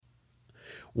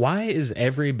Why is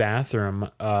every bathroom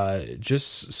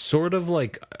just sort of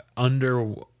like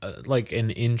under like an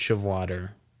inch of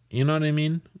water? You know what I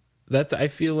mean? I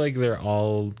feel like they're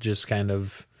all just kind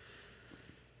of,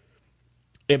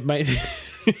 it might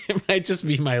it might just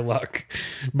be my luck,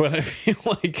 but I feel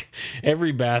like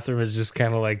every bathroom is just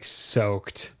kind of like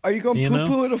soaked. Are you going You know?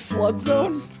 poo-poo in a flood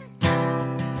zone?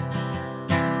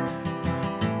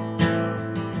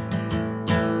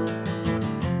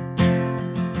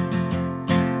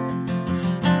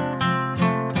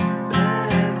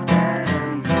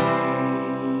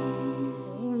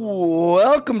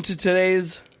 Welcome to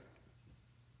today's...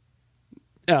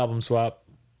 Album swap.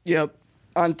 Yep.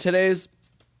 On today's...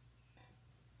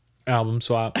 Album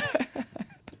swap.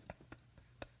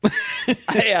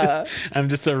 I I'm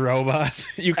just a robot.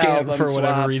 You can't, Album for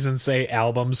whatever swap. reason, say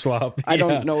album swap.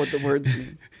 don't know what the words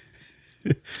mean.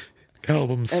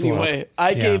 Album swap. Anyway,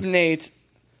 I Yeah. gave Nate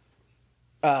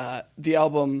the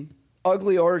album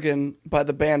Ugly Organ by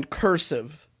the band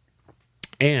Cursive.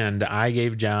 And I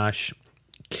gave Josh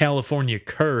California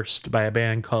Cursed by a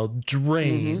band called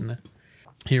Drain.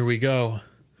 Here we go.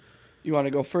 You want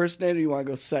to go first, Nate, or you want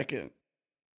to go second?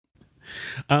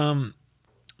 I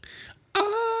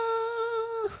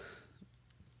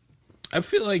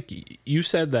feel like you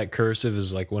said that Cursive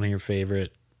is like one of your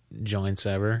favorite joints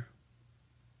ever.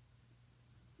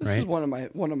 This is Right? one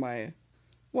of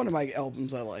my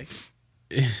albums I like.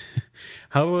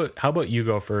 How about you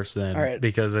go first then? All right.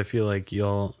 Because I feel like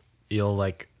you'll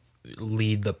like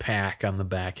lead the pack on the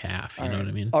back half. You know what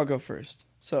I mean? I'll go first.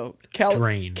 So,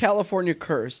 Drain. California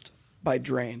Cursed by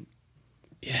Drain.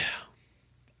 Yeah.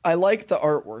 I like the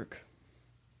artwork.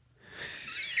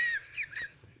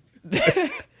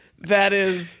 That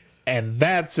is And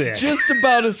that's it. just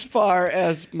about as far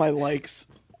as my likes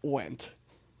went.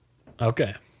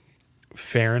 Okay.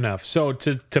 Fair enough. So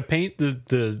to paint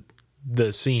the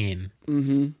scene,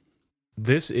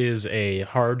 this is a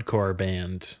hardcore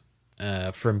band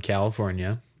from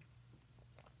California.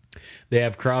 They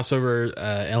have crossover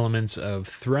elements of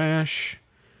thrash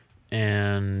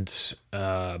and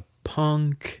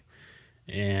punk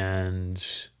and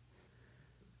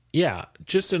yeah,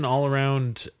 just an all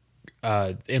around,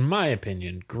 in my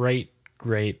opinion, great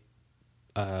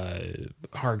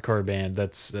hardcore band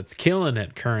that's killing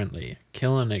it currently.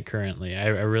 I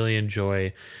really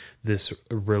enjoy this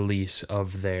release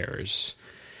of theirs.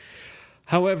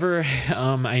 However,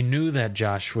 I knew that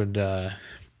Josh would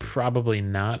probably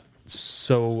not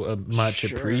so much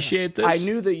Sure. appreciate this. I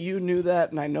knew that you knew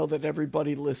that, and I know that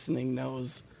everybody listening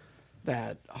knows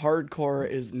that hardcore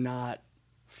is not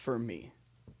for me.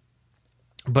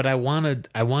 But I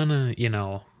wanna, you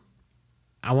know,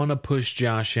 I want to push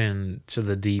Josh in to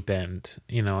the deep end,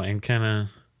 you know, and kind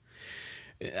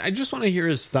of, I just want to hear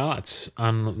his thoughts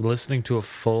on listening to a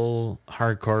full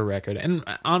hardcore record. And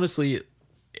honestly,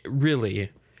 really,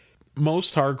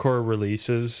 most hardcore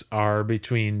releases are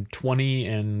between 20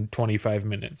 and 25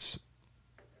 minutes.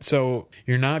 So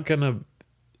you're not going to,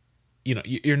 you know,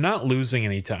 you're not losing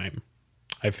any time,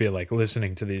 I feel like,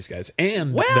 listening to these guys.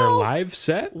 And their Well- live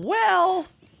set. Well,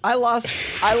 I lost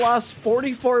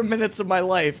 44 minutes of my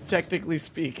life, technically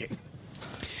speaking.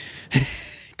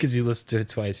 Because you listened to it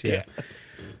twice, yeah.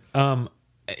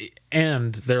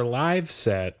 And their live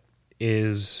set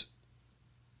is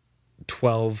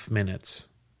 12 minutes.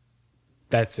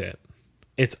 That's it.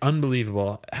 It's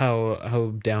unbelievable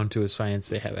how down to a science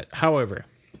they have it. However,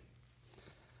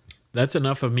 that's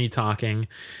enough of me talking.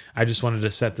 I just wanted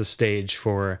to set the stage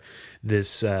for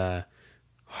this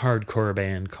hardcore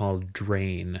band called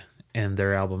Drain and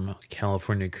their album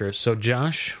California Curse. So,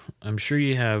 Josh, I'm sure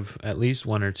you have at least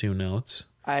one or two notes.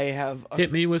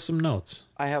 Hit me with some notes.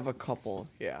 I have a couple,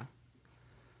 yeah.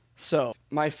 So,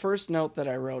 my first note that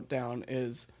I wrote down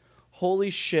is, holy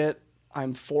shit,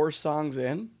 I'm 4 songs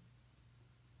in.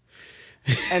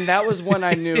 And that was when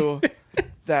I knew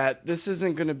that this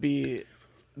isn't going to be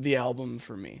the album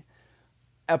for me.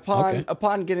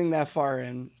 Upon getting that far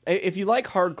in, if you like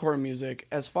hardcore music,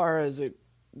 as far as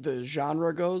the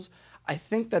genre goes, I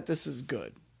think that this is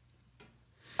good.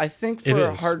 I think It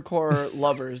for is. hardcore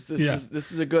lovers, this Yeah.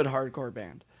 is a good hardcore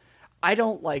band. I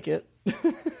don't like it.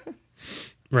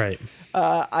 Right.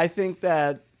 I think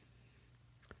that,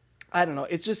 I don't know,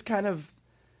 it's just kind of,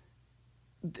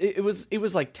 it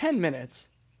was like 10 minutes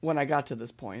when I got to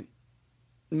this point.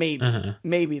 Maybe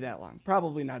that long.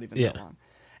 Probably not even that long.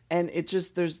 And it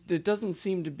just, there doesn't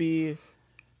seem to be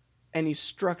any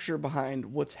structure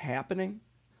behind what's happening,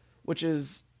 which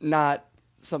is not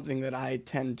something that I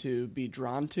tend to be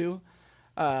drawn to.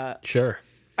 Sure.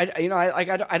 I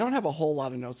don't have a whole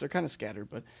lot of notes. They're kind of scattered,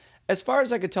 but as far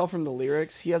as I could tell from the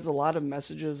lyrics, he has a lot of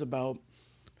messages about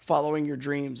following your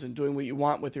dreams and doing what you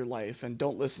want with your life, and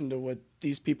don't listen to what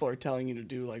these people are telling you to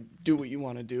do. Like, do what you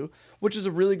want to do, which is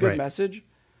a really good message.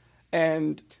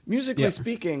 And musically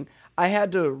speaking, I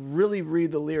had to really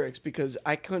read the lyrics because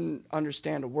I couldn't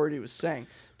understand a word he was saying.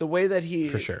 The way that he,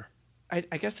 for sure. I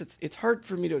guess it's hard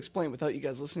for me to explain without you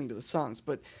guys listening to the songs,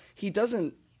 but he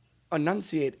doesn't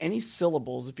enunciate any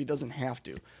syllables if he doesn't have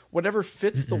to. Whatever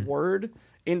fits the word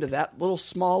into that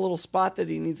small little spot that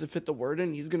he needs to fit the word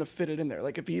in, he's going to fit it in there.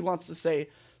 Like if he wants to say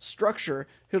structure,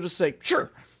 he'll just say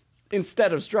sure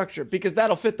instead of structure because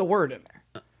that'll fit the word in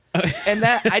there. And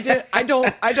that I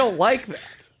don't like that.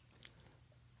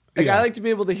 Like I like to be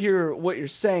able to hear what you're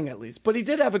saying at least. But he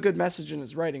did have a good message in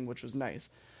his writing, which was nice.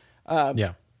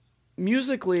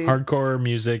 Musically, hardcore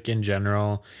music in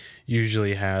general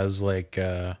usually has like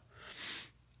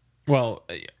well,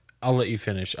 I'll let you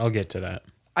finish. I'll get to that.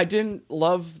 I didn't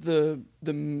love the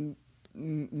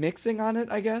mixing on it,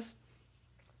 I guess.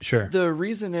 Sure. The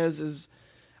reason is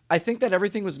I think that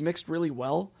everything was mixed really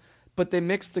well, but they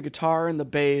mixed the guitar and the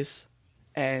bass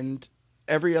and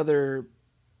every other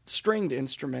stringed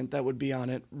instrument that would be on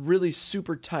it really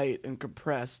super tight and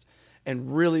compressed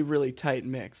and really, really tight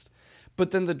mixed.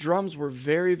 But then the drums were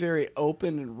very, very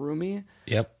open and roomy.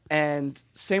 Yep. And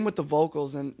same with the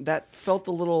vocals, and that felt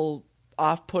a little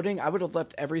off-putting. I would have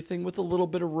left everything with a little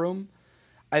bit of room.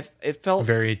 It felt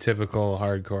very typical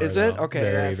hardcore. Is it? Okay,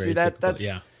 very, yeah. See that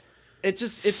typical.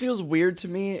 That's it feels weird to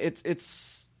me.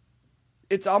 It's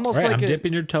almost right, like I'm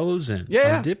dipping your toes in.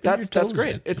 Yeah, that's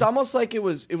great. In. It's almost like it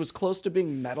was close to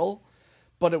being metal,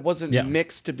 but it wasn't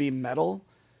mixed to be metal.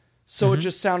 So it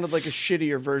just sounded like a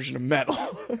shittier version of metal.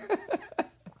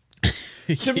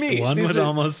 To me, one would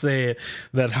almost say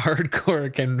that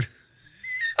hardcore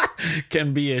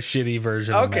can be a shitty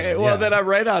version. Okay, well then I'm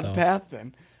right on path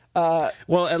then.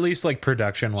 Well, at least like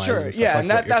production wise. Sure, yeah,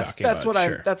 like and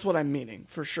that's what I'm meaning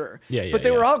for sure. Yeah, but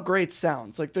they were all great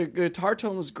sounds. Like the guitar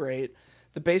tone was great,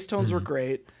 the bass tones were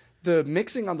great, the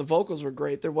mixing on the vocals were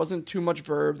great. There wasn't too much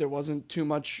verb, there wasn't too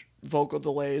much vocal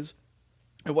delays.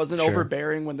 It wasn't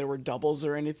overbearing when there were doubles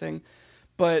or anything,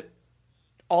 but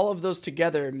all of those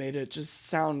together made it just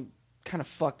sound kind of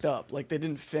fucked up. Like they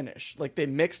didn't finish. Like they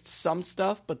mixed some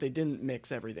stuff, but they didn't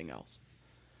mix everything else.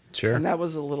 Sure. And that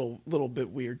was a little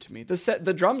bit weird to me.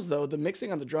 The drums though, the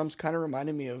mixing on the drums kind of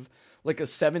reminded me of like a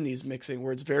 70s mixing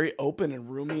where it's very open and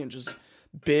roomy and just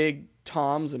big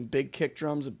toms and big kick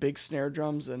drums and big snare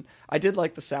drums, and I did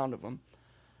like the sound of them.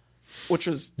 Which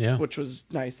was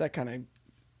nice. That kind of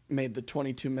made the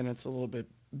 22 minutes a little bit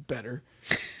better.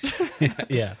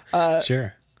 Yeah.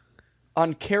 Sure.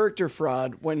 On Character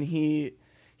Fraud, when he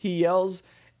yells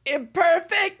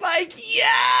imperfect like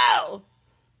you,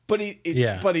 but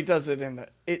he does it in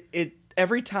it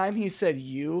every time he said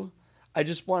you, I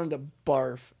just wanted to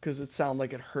barf because it sounded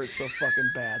like it hurt so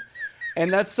fucking bad.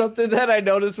 And that's something that I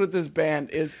noticed with this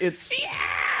band is it's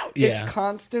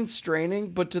constant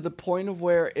straining, but to the point of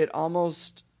where it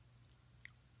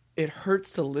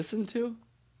hurts to listen to.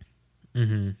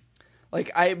 Mm-hmm. Like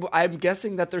I'm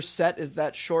guessing that their set is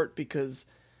that short because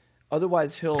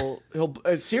otherwise he'll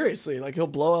seriously, like he'll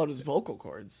blow out his vocal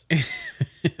cords.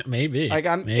 Maybe.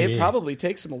 It probably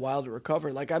takes him a while to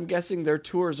recover. Like I'm guessing their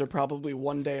tours are probably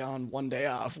 1 day on, 1 day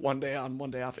off, 1 day on,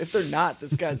 1 day off. If they're not,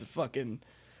 this guy's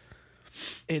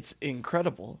it's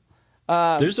incredible.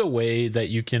 There's a way that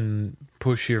you can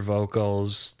push your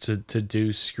vocals to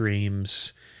do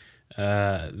screams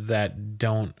that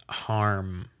don't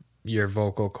harm your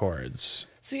vocal cords.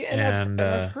 See, and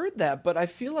I've heard that, but I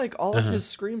feel like all of his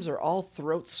screams are all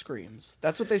throat screams.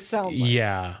 That's what they sound like.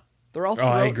 Yeah. They're all throat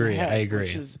I agree. and head, I agree.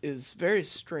 Which is very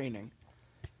straining.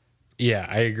 Yeah,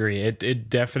 I agree. It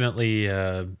definitely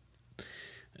I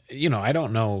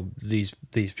don't know these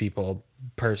people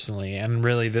personally, and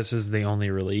really this is the only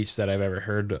release that I've ever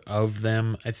heard of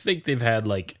them. I think they've had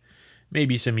like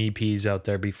maybe some EPs out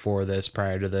there before this,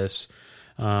 prior to this.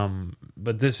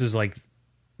 But this is like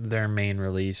their main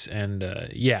release, and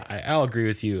I'll agree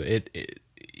with you.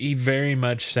 He very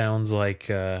much sounds like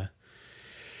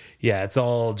it's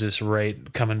all just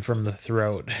right coming from the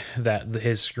throat, that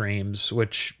his screams,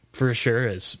 which for sure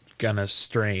is gonna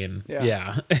strain.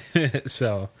 Yeah.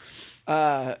 So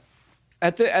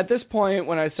at this point,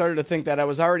 when I started to think that, I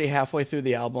was already halfway through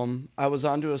the album. I was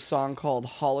onto a song called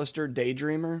Hollister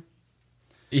Daydreamer.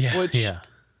 Yeah.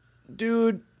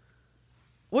 Dude,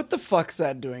 what the fuck's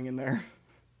that doing in there?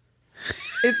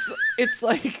 It's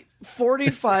like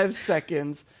 45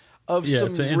 seconds of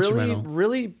some really,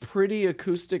 really pretty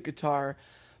acoustic guitar,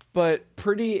 but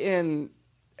pretty in...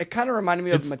 It kind of reminded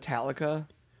me of Metallica.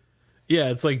 Yeah,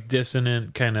 it's like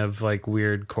dissonant, kind of like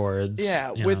weird chords.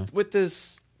 Yeah, with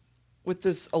this with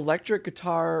this electric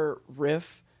guitar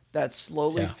riff that's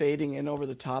slowly Yeah. fading in over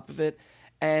the top of it,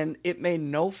 and it made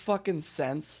no fucking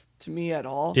sense to me at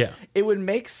all. Yeah. It would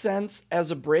make sense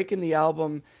as a break in the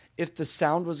album if the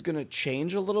sound was going to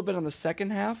change a little bit on the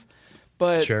second half,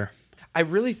 but Sure. I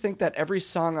really think that every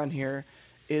song on here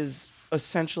is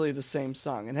essentially the same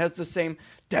song and has the same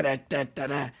da da da da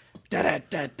da da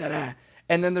da da da.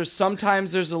 And then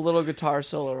sometimes there's a little guitar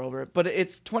solo over it, but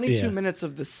it's 22 Yeah. minutes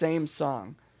of the same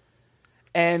song.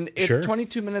 And it's Sure.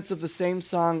 22 minutes of the same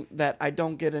song that I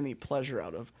don't get any pleasure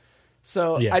out of.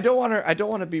 So Yeah. I don't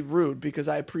want to be rude because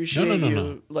I appreciate No.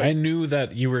 you. Like, I knew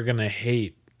that you were gonna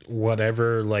hate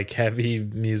whatever like heavy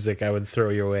music I would throw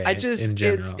your way. I just in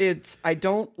general. it's I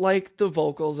don't like the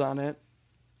vocals on it.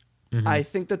 Mm-hmm. I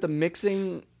think that the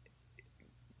mixing,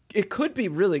 it could be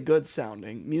really good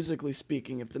sounding musically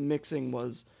speaking if the mixing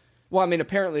was, well, I mean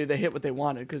apparently they hit what they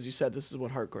wanted because you said this is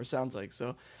what hardcore sounds like.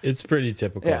 So It's pretty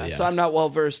typical. yeah, Yeah. so I'm not well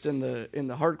versed in the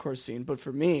hardcore scene, but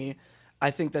for me, I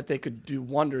think that they could do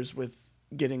wonders with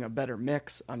getting a better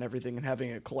mix on everything and having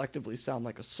it collectively sound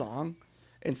like a song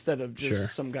instead of just Sure.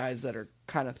 some guys that are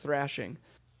kind of thrashing.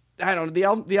 I don't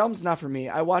know. The album's not for me.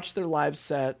 I watched their live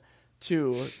set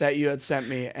too that you had sent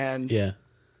me, and Yeah.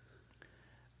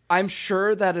 I'm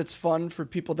sure that it's fun for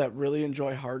people that really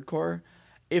enjoy hardcore.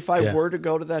 If I Yeah. were to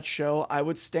go to that show, I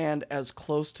would stand as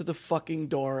close to the fucking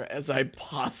door as I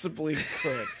possibly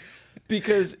could.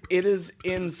 Because it is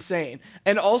insane.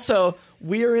 And also,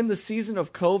 we are in the season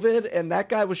of COVID, and that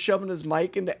guy was shoving his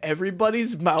mic into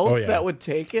everybody's mouth Oh, yeah. that would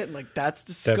take it. Like, that's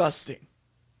disgusting.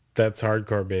 That's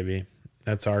hardcore, baby.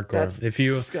 That's hardcore. That's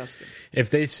disgusting. If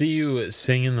they see you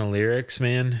singing the lyrics,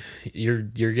 man, you're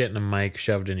getting a mic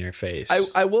shoved in your face.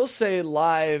 I will say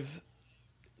live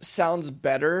sounds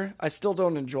better. I still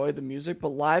don't enjoy the music, but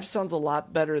live sounds a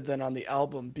lot better than on the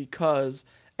album because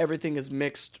everything is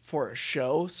mixed for a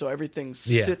show, so everything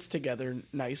Yeah. sits together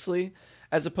nicely,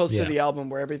 as opposed Yeah. to the album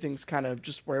where everything's kind of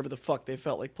just wherever the fuck they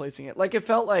felt like placing it. Like it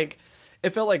felt like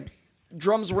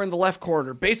drums were in the left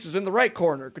corner, bass is in the right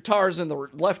corner, guitars in the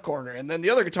left corner, and then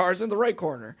the other guitar's in the right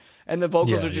corner, and the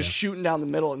vocals Yeah, are just yeah. shooting down the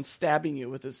middle and stabbing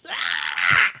you with this.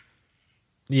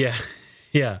 Yeah.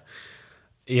 Yeah.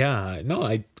 Yeah. No,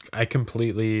 I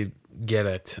completely get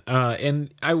it.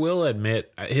 And I will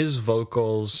admit his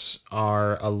vocals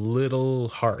are a little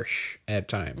harsh at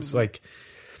times. Mm-hmm. Like,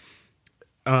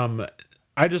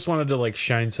 I just wanted to like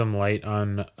shine some light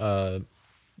on a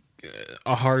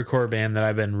hardcore band that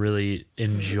I've been really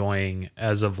enjoying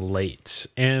as of late.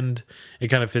 And it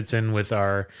kind of fits in with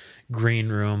our green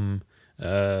room,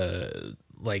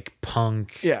 like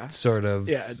punk Yeah. sort of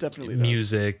Yeah, it definitely does.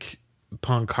 music,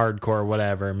 punk, hardcore,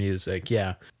 whatever music.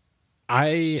 Yeah.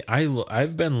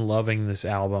 I've been loving this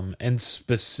album, and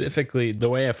specifically the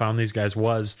way I found these guys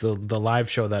was the live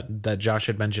show that Josh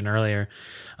had mentioned earlier.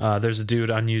 There's a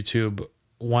dude on YouTube,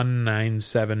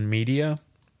 197 Media.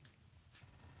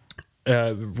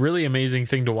 Really amazing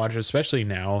thing to watch, especially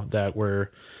now that we're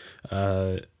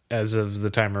as of the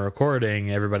time of recording,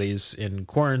 everybody's in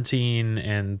quarantine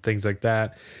and things like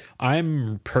that.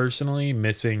 I'm personally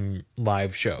missing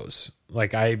live shows.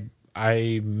 Like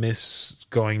I miss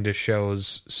going to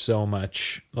shows so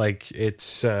much. Like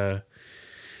it's I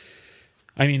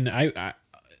mean,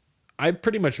 I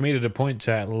pretty much made it a point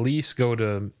to at least go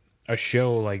to a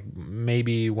show like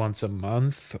maybe once a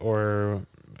month or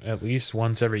at least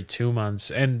once every 2 months,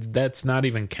 and that's not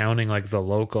even counting like the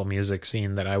local music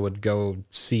scene that I would go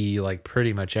see like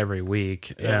pretty much every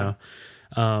week. Yeah.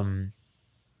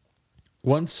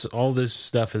 Once all this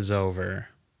stuff is over,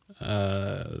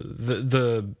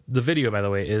 the video, by the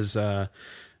way, is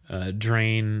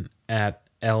Drain at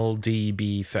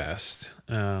LDB Fest.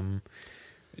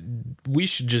 We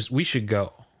should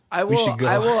go. We should go.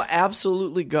 I will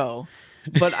absolutely go,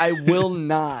 but I will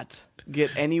not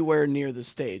get anywhere near the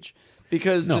stage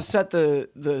because No. to set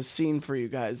the scene for you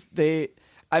guys, they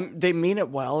mean it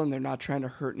well and they're not trying to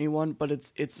hurt anyone, but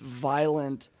it's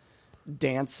violent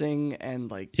dancing and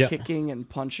like Yeah. kicking and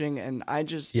punching, and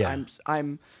Yeah.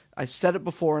 I've said it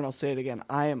before and I'll say it again.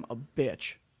 I am a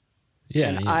bitch, Yeah,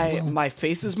 and yeah, my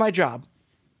face is my job.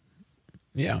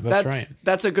 yeah, that's right.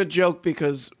 That's a good joke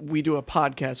because we do a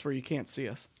podcast where you can't see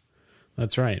us.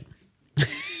 That's right.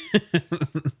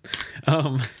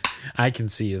 I can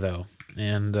see you though,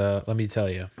 and let me tell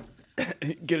you,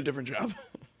 Get a different job.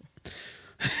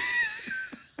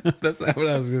 that's not what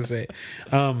I was gonna say.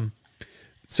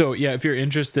 So yeah, if you're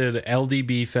interested,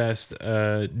 LDB Fest,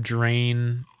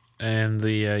 Drain, and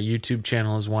the YouTube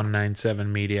channel is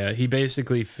 197 Media. He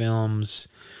basically films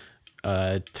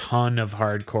a ton of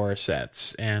hardcore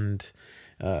sets, and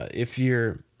if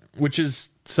you're, which is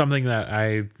something that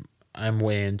I'm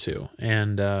way into.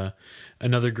 And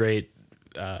another great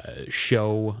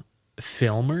show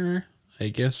filmer, I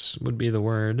guess would be the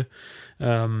word. It's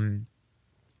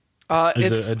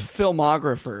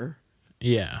filmographer.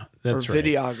 Yeah, that's or right.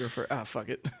 Videographer. Ah, fuck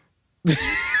it.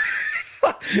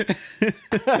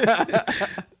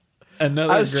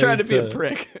 I was trying to be a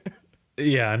prick.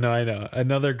 Yeah, no, I know.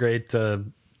 Another great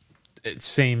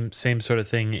same sort of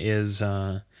thing is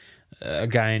a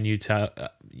guy in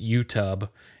YouTube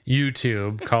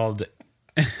called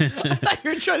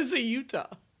You're trying to say Utah.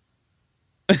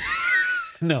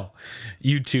 no,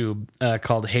 YouTube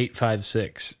called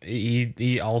Hate56.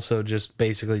 He also just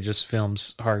basically just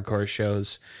films hardcore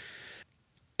shows.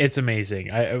 It's amazing.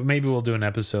 Maybe we'll do an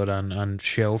episode on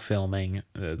show filming.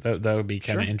 That would be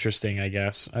kind of interesting, I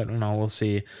guess. I don't know. We'll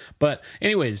see. But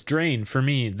anyways, Drain, for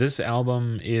me, this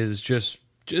album is just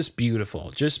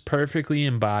beautiful. Just perfectly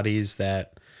embodies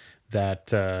that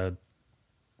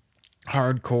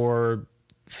hardcore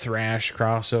thrash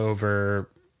crossover.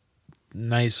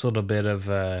 Nice little bit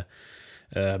of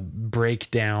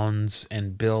breakdowns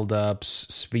and build-ups,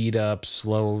 speed-ups,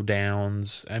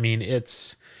 slow-downs. I mean,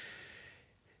 it's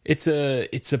a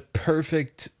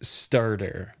perfect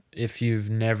starter if you've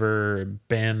never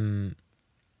been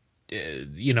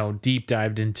deep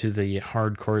dived into the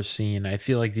hardcore scene. I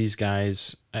feel like these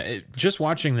guys, just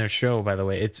watching their show, by the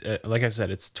way, it's like I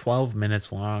said, it's 12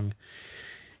 minutes long.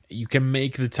 You can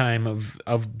make the time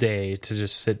of day to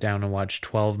just sit down and watch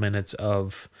 12 minutes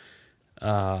of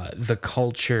the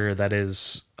culture that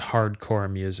is hardcore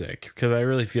music, because I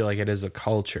really feel like it is a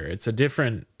culture. It's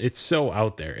so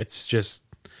out there. It's just,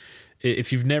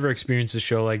 if you've never experienced a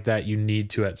show like that, you need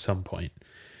to at some point.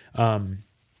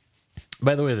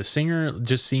 By the way, the singer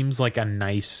just seems like a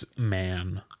nice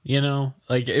man,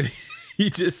 like he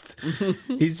just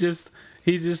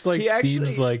like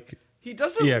seems like he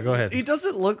doesn't. Yeah, go ahead. He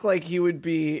doesn't look like he would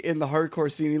be in the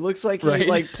hardcore scene. He looks like he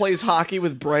like plays hockey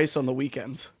with Bryce on the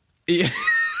weekends. Yeah.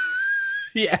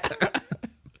 Yeah.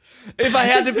 If I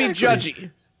had to be judgy.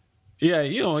 Yeah,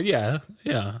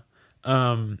 yeah.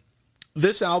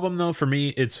 This album, though, for me,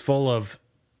 it's full of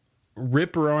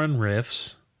rip-roaring rowdy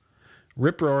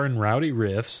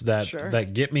riffs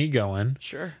that get me going.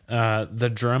 Sure.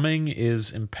 The drumming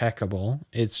is impeccable.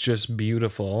 It's just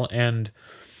beautiful, and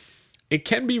it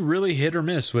can be really hit or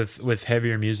miss with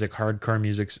heavier music, hardcore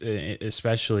music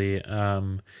especially,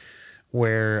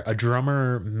 where a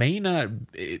drummer may not...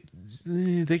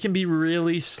 they can be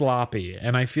really sloppy,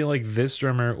 and I feel like this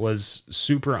drummer was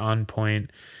super on point,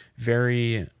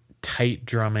 very tight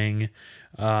drumming.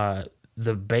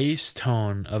 The bass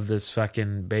tone of this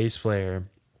fucking bass player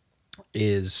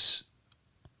is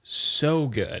so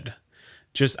good.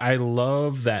 Just, I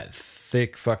love that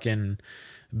thick fucking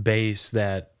bass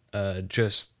that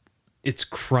it's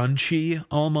crunchy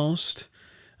almost.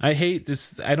 I hate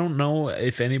this. I don't know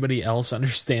if anybody else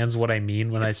understands what I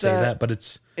mean when I say that, but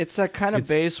it's that kind of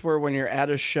bass where when you're at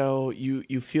a show, you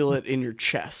feel it in your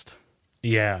chest.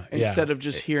 Yeah. Instead of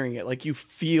just hearing it, like you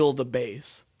feel the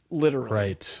bass,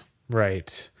 literally.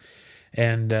 Right.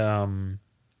 And I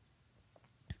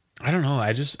don't know.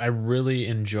 I really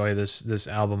enjoy this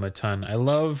album a ton. I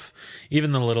love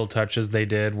even the little touches they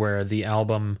did where the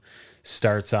album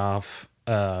starts off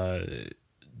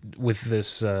with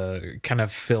this kind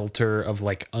of filter of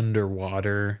like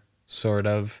underwater sort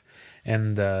of,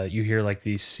 and you hear like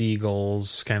these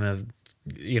seagulls kind of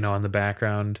in the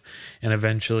background, and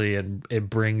eventually it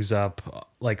brings up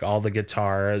like all the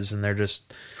guitars, and they're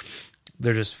just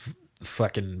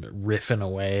fucking riffing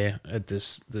away at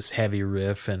this heavy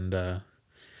riff, and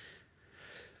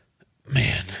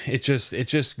man, it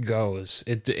just goes.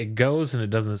 It goes and it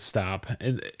doesn't stop.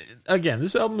 And again,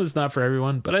 this album is not for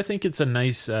everyone, but I think it's a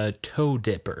nice toe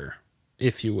dipper,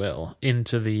 if you will,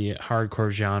 into the hardcore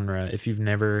genre if you've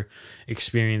never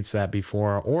experienced that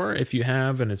before, or if you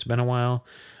have and it's been a while.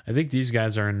 I think these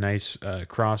guys are a nice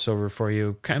crossover for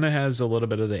you. Kind of has a little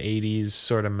bit of the 80s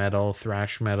sort of metal,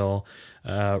 thrash metal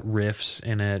riffs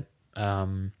in it.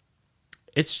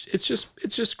 It's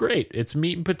just great. It's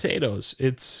meat and potatoes.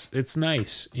 It's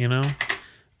nice,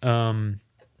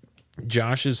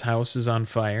 Josh's house is on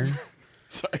fire.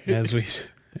 Sorry. As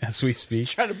we speak. I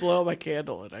was trying to blow out my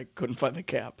candle and I couldn't find the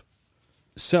cap.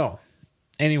 So,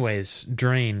 anyways,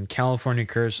 Drain, California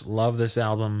Curse, love this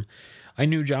album. I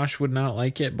knew Josh would not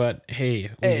like it, but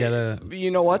hey, we gotta...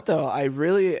 You know what, though? I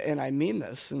really, and I mean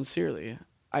this sincerely,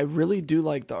 I really do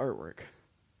like the artwork.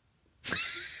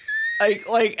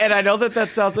 And I know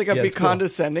that sounds like I'm being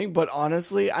condescending, but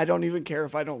honestly, I don't even care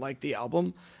if I don't like the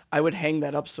album. I would hang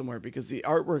that up somewhere because the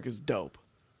artwork is dope.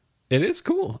 It is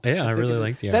cool. Yeah, I really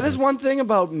like the artwork. That is one thing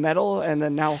about metal and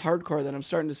then now hardcore that I'm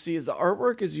starting to see is the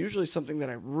artwork is usually something that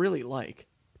I really like.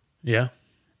 Yeah.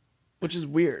 Which is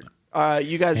weird.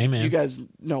 You guys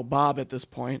know Bob at this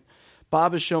point.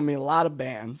 Bob has shown me a lot of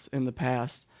bands in the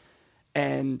past,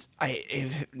 and I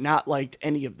have not liked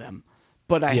any of them.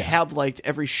 But I have liked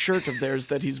every shirt of theirs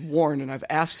that he's worn, and I've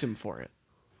asked him for it.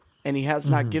 And he has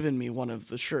not given me one of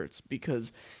the shirts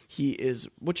because he is...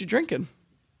 What you drinking?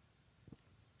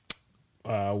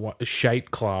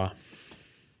 Shite Claw.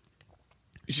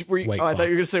 I thought you were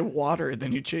going to say water, and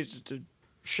then you changed it to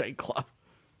Shite Claw.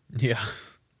 Yeah.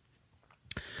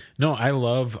 No, I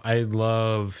love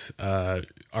artwork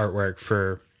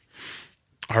for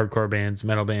hardcore bands,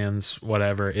 metal bands,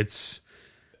 whatever. It's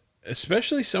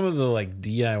especially some of the like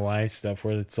DIY stuff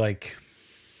where it's like,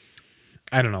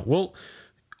 I don't know.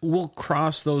 We'll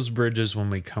cross those bridges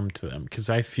when we come to them because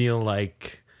I feel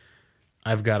like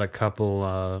I've got a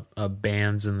couple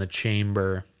bands in the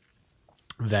chamber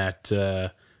that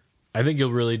I think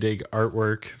you'll really dig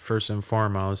artwork first and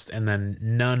foremost, and then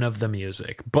none of the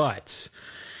music. But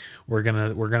we're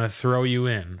gonna throw you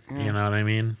in. You know what I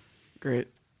mean? Great.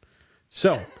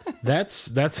 So that's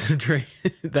Drained.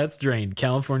 That's Drained.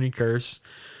 California Curse.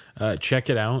 Check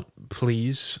it out,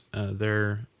 please.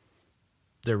 I'm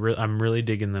really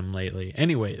digging them lately.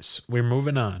 Anyways, we're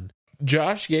moving on.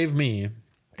 Josh gave me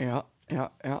a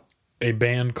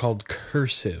band called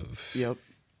Cursive. Yep.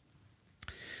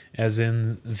 As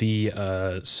in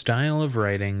the style of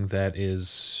writing that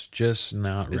is just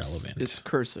not relevant. It's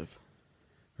cursive.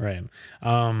 Right.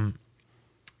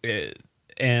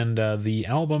 The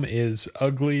album is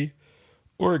Ugly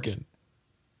Organ.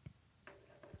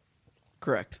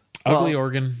 Correct. Ugly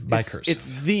Organ by Cursive. It's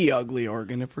the Ugly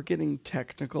Organ, if we're getting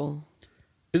technical.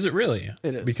 Is it really?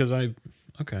 It is. Because when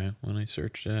I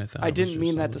searched it, I thought... I didn't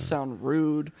mean that to sound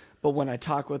rude, but when I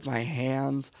talk with my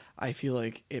hands, I feel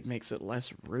like it makes it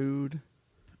less rude.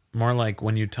 More like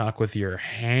when you talk with your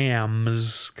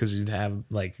hams, because you'd have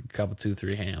like a couple,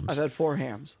 2-3 hams. I've had 4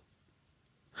 hams.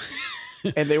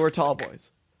 And they were tall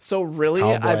boys. So really,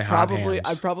 Tall boy, I hot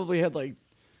probably had like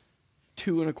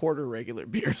 2 1/4 regular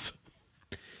beers.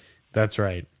 That's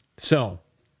right. So,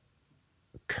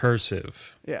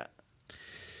 Cursive. Yeah.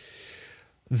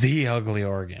 The Ugly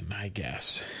Organ, I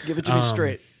guess. Give it to me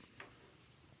straight.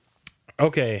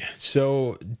 Okay,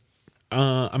 so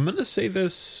I'm going to say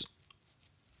this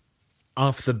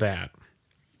off the bat.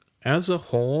 As a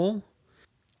whole,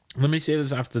 let me say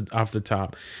this off the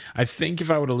top. I think if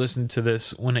I would have listened to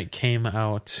this when it came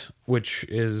out, which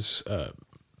is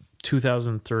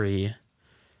 2003,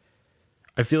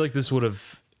 I feel like this would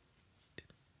have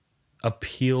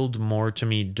appealed more to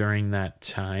me during that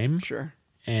time. Sure.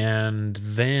 And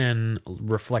then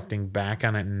reflecting back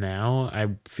on it now, I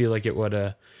feel like it would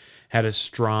have had a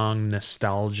strong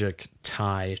nostalgic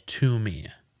tie to me.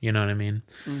 You know what I mean?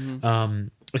 Mm-hmm.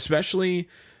 Especially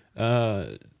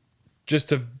just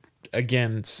to,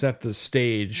 again, set the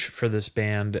stage for this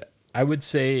band. I would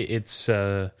say it's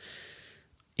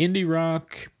indie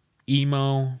rock,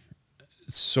 emo,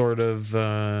 sort of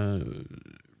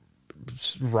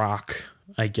rock,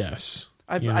 I guess.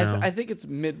 I think it's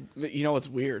mid. You know what's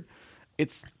weird?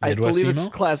 I Midwest believe emo? it's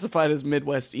classified as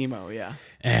Midwest emo. Yeah.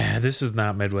 This is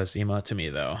not Midwest emo to me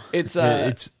though. It's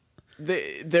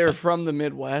they're from the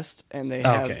Midwest and they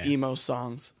have emo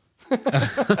songs.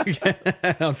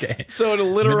 Okay. So in a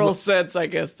literal sense, I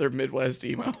guess they're Midwest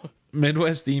emo.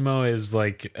 Midwest emo is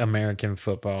like American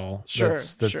football. Sure,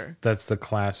 sure. That's the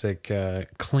classic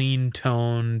clean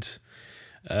toned,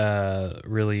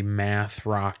 really math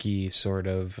rocky sort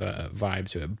of vibe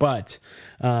to it. But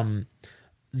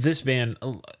this band,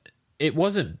 it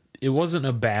wasn't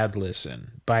a bad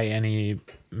listen by any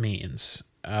means.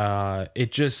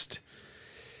 It just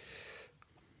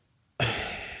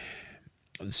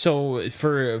so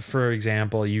for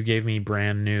example, you gave me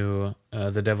brand new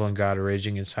The Devil and God Are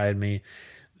Raging Inside Me.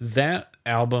 That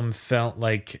album felt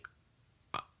like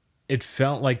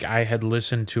I had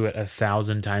listened to it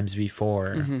 1,000 times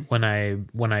before when I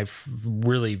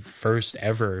really first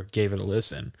ever gave it a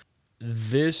listen.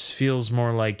 This feels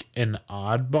more like an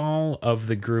oddball of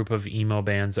the group of emo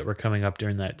bands that were coming up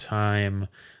during that time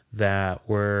that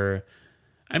were,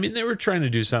 I mean, they were trying to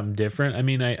do something different. I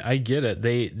mean, I get it.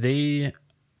 They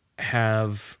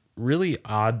have really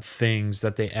odd things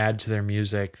that they add to their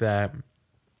music that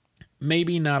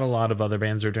maybe not a lot of other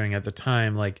bands are doing at the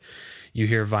time. Like you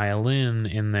hear violin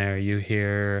in there, you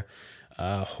hear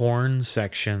horn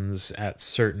sections at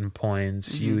certain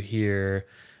points, you hear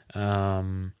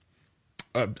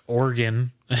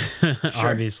organ,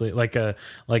 obviously like a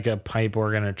pipe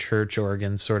organ, a church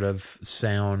organ sort of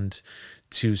sound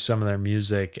to some of their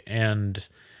music,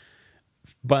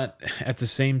 but at the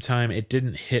same time it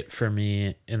didn't hit for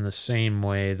me in the same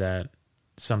way that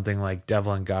something like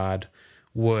Devil and God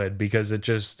would, because it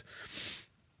just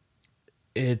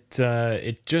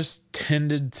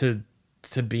tended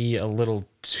to be a little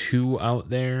too out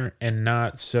there and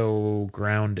not so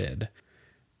grounded.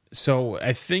 So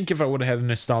I think if I would have had a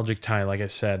nostalgic tie, like I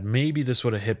said, maybe this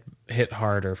would have hit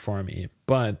harder for me,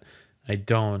 but I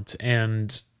don't.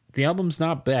 And the album's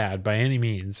not bad by any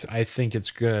means. I think it's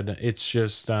good. It's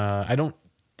just I don't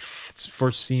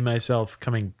foresee myself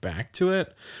coming back to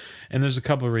it, and there's a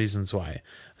couple of reasons why.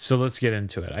 So let's get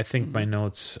into it. I think my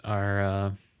notes are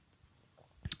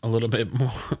a little bit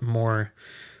more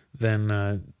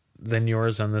than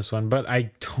yours on this one, but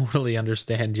I totally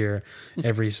understand your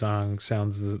every song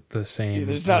sounds the same. Yeah,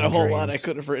 there's not a whole lot I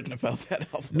could have written about that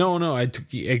album. No,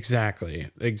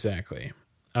 exactly.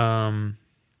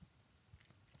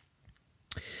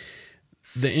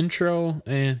 The intro,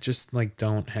 just like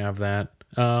don't have that.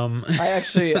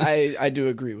 I do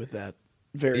agree with that.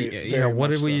 Very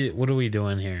what much what are we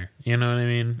doing here? You know what I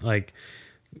mean? Like,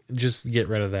 just get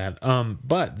rid of that.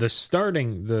 But the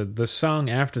starting, the song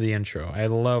after the intro, I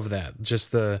love that.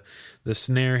 Just the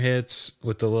snare hits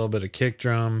with a little bit of kick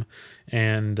drum,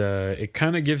 and it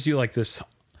kind of gives you like this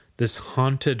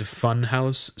haunted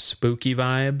funhouse spooky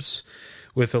vibes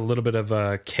with a little bit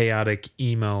of chaotic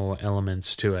emo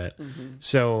elements to it. Mm-hmm.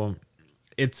 So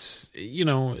it's,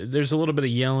 there's a little bit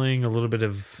of yelling, a little bit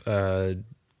of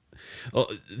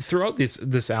throughout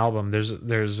this album,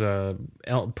 there's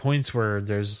points where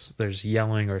there's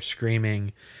yelling or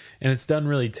screaming, and it's done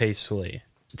really tastefully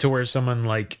to where someone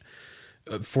like,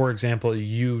 for example,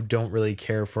 you don't really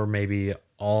care for maybe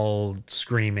all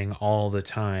screaming all the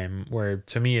time, where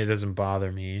to me it doesn't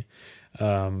bother me,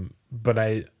 but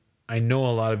I know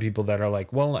a lot of people that are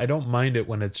like, well, I don't mind it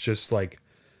when it's just like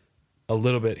a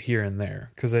little bit here and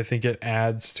there, because I think it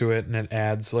adds to it, and it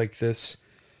adds like this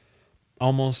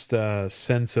almost a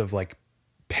sense of like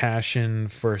passion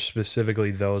for specifically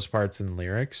those parts in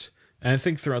lyrics. And I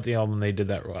think throughout the album they did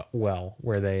that well,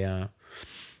 where they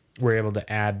were able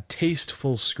to add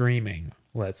tasteful screaming,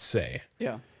 let's say.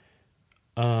 Yeah.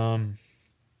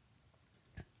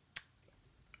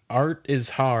 Art is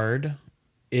Hard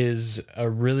is a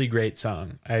really great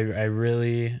song. I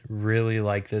really, really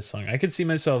like this song. I could see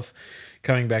myself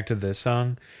coming back to this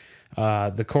song.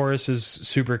 The chorus is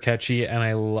super catchy, and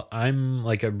I'm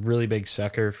like a really big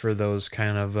sucker for those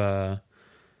kind of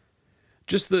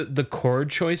just the chord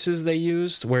choices they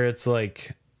used, where it's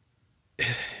like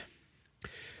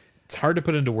it's hard to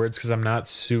put into words because I'm not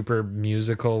super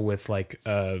musical with like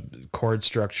chord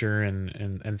structure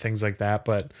and things like that,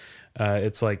 but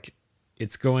it's like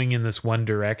it's going in this one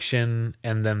direction,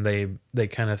 and then they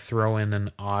kind of throw in an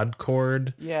odd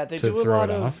chord. Yeah, they do a lot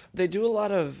of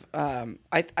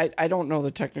I don't know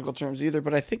the technical terms either,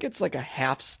 but I think it's like a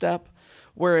half step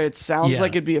where it sounds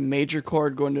like it'd be a major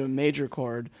chord going to a major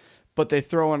chord, but they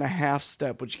throw in a half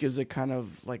step, which gives it kind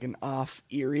of like an off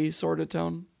eerie sort of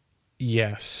tone.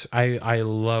 Yes, I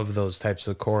love those types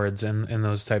of chords and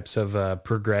those types of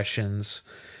progressions,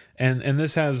 and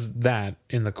this has that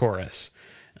in the chorus.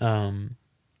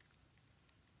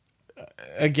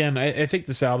 Again, I think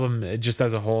this album just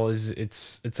as a whole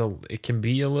it can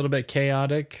be a little bit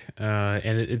chaotic,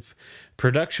 and it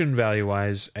production value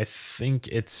wise, I think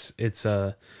it's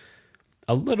a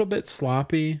little bit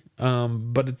sloppy,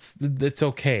 but it's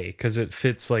okay because it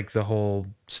fits like the whole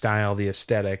style, the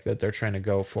aesthetic that they're trying to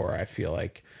go for. I feel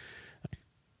like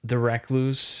The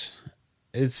Recluse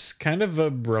is kind of a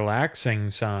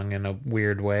relaxing song in a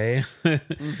weird way.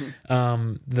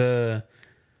 Mm-hmm.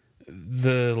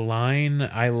 The line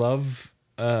I love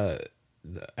the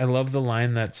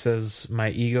line that says, "My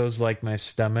ego's like my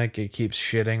stomach; it keeps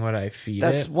shitting when I feed it."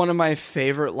 That's one of my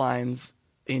favorite lines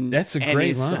in That's a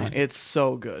great line. It's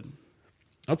so good.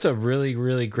 That's a really,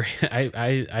 really great.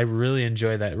 I really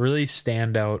enjoy that. Really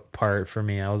standout part for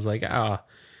me. I was like,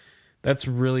 that's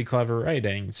really clever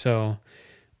writing. So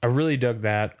I really dug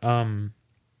that.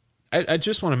 I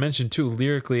just want to mention too,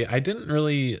 lyrically, I didn't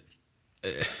really.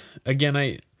 Again,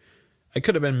 I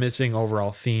could have been missing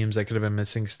overall themes. I could have been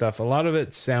missing stuff. A lot of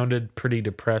it sounded pretty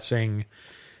depressing,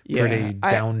 pretty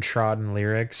downtrodden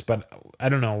lyrics. But I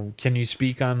don't know. Can you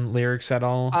speak on lyrics at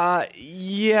all?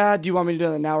 Yeah. Do you want me to do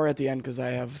that now or at the end? Because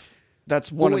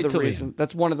that's one of the reasons.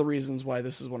 That's one of the reasons why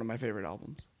this is one of my favorite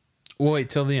albums. We'll wait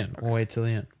till the end. Okay. We'll wait till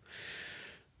the end.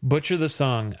 Butcher the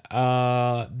Song.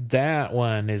 That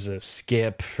one is a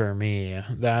skip for me.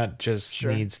 That just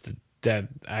needs to. That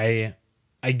I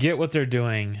get what they're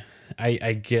doing.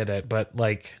 I get it, but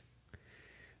like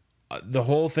the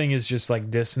whole thing is just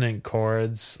like dissonant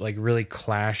chords, like really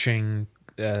clashing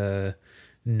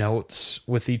notes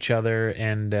with each other,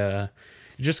 and it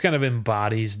just kind of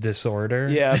embodies disorder.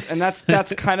 Yeah, and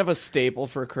that's kind of a staple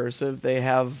for Cursive. They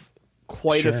have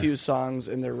quite a Sure. few songs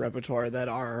in their repertoire that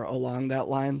are along that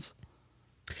lines.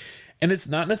 And it's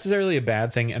not necessarily a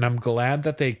bad thing, and I'm glad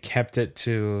that they kept it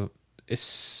to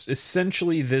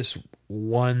essentially this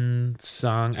one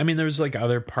song. I mean, there's like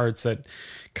other parts that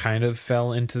kind of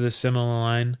fell into the similar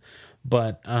line,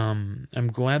 but I'm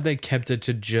glad they kept it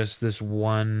to just this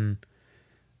one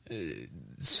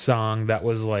song that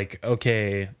was like,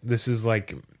 okay, this is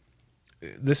like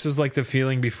the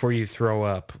feeling before you throw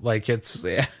up. Like it's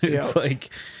Yep. like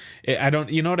I don't,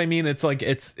 you know what I mean? It's like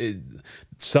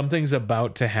something's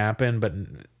about to happen, but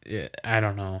I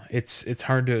don't know. It's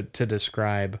hard to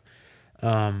describe.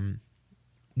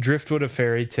 Driftwood: A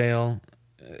Fairy Tale.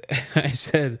 I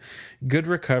said good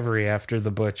recovery after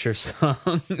the Butcher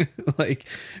song, like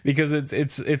because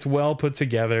it's well put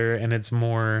together and it's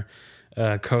more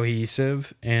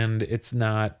cohesive, and it's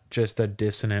not just a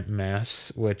dissonant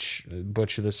mess, which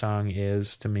Butcher the song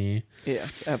is to me.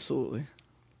 Yes, absolutely.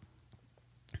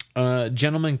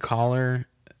 Gentleman Caller,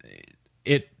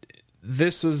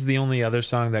 this was the only other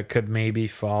song that could maybe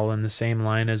fall in the same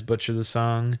line as Butcher the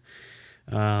Song.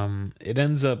 It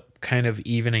ends up kind of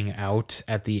evening out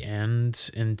at the end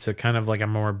into kind of like a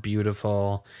more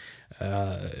beautiful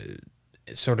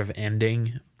sort of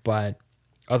ending, but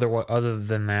other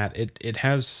than that, it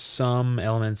has some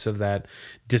elements of that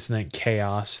dissonant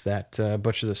chaos that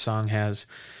Butcher the Song has.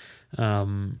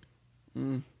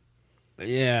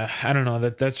 Yeah, I don't know.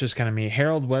 That's just kind of me.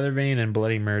 Harold Weathervane and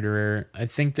Bloody Murderer. I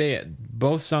think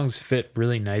both songs fit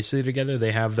really nicely together.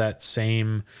 They have that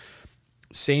same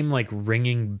like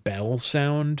ringing bell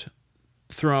sound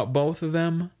throughout both of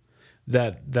them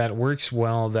that works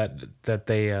well. That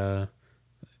they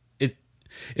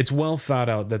it's well thought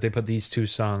out that they put these two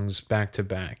songs back to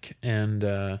back, and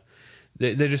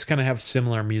they just kind of have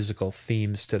similar musical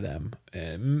themes to them.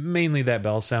 Mainly that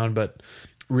bell sound, but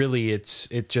really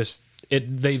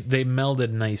they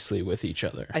melded nicely with each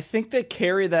other. I think they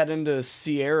carry that into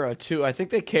Sierra too. I think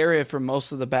they carry it for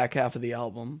most of the back half of the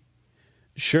album.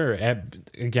 Sure.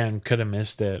 Again, could have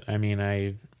missed it. I mean,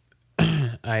 I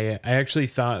actually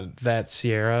thought that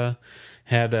Sierra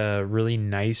had a really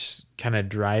nice kind of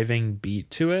driving beat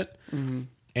to it. Mm-hmm.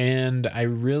 And I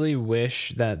really wish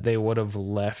that they would have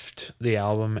left the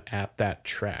album at that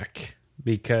track,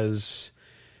 because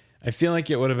I feel like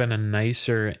it would have been a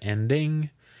nicer ending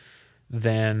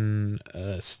than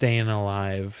Staying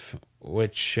Alive,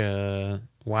 which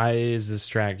why is this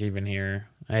track even here?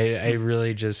 I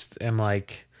really just am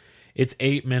like, it's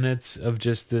 8 minutes of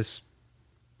just this,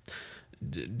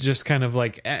 just kind of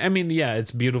like, I mean, yeah,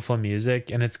 it's beautiful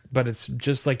music, and but it's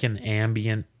just like an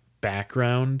ambient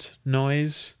background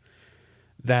noise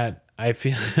that I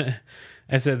feel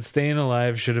I said Staying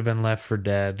Alive should have been Left for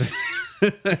Dead.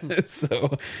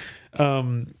 So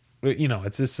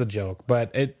it's just a joke,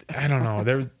 but I don't know,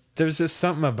 there's just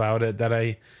something about it that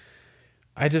I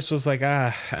just was like,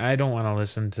 I don't want to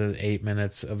listen to 8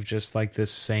 minutes of just like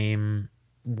this same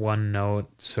one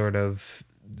note sort of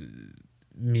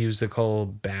musical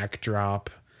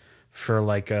backdrop for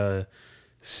like a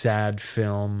sad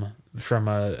film from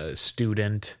a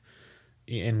student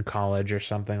in college or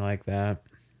something like that.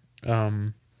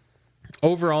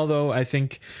 Overall, though, I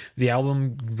think the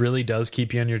album really does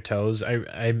keep you on your toes.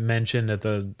 I mentioned at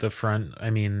the front, I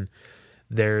mean,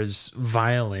 there's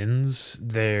violins,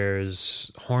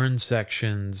 there's horn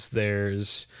sections,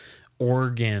 there's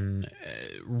organ,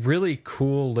 really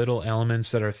cool little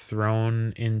elements that are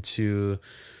thrown into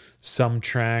some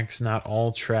tracks, not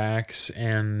all tracks,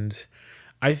 and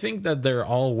I think that they're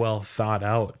all well thought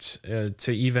out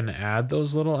to even add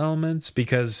those little elements,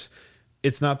 because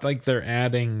it's not like they're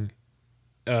adding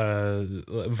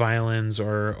violins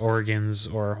or organs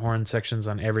or horn sections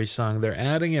on every song. They're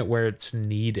adding it where it's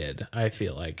needed. I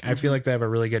feel like they have a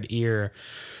really good ear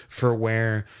for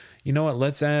where, you know what,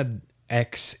 let's add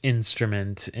X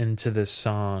instrument into this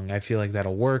song. I feel like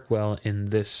that'll work well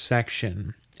in this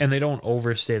section, and they don't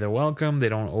overstay their welcome. They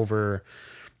don't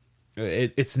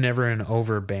it's never an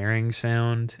overbearing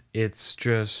sound. It's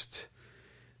just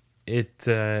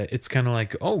it's kind of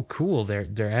like, oh cool,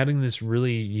 they're adding this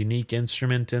really unique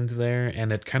instrument into there,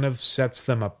 and it kind of sets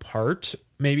them apart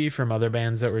maybe from other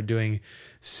bands that were doing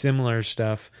similar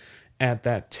stuff at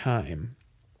that time.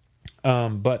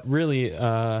 But really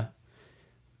that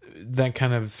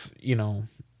kind of,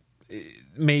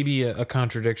 maybe a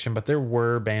contradiction, but there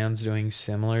were bands doing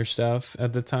similar stuff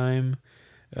at the time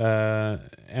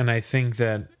And I think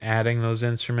that adding those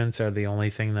instruments are the only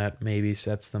thing that maybe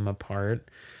sets them apart.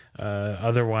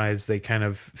 Otherwise, they kind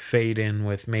of fade in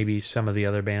with maybe some of the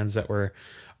other bands that were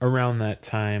around that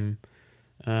time.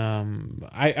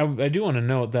 I do want to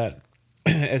note that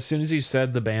as soon as you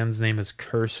said the band's name is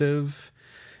Cursive,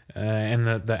 and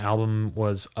the album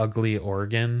was Ugly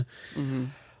Organ,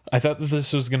 I thought that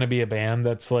this was going to be a band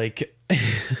that's like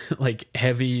like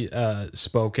heavy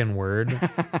spoken word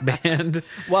band.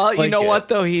 Well, like, you know what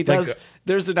though, he does. like,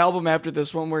 There's an album after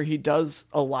this one where he does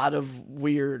a lot of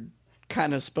weird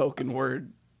kind of spoken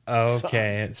word.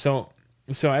 okay, songs.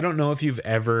 so I don't know if you've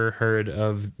ever heard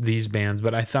of these bands,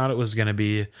 but I thought it was going to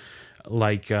be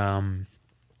like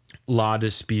Law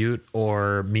Dispute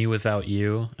or Me Without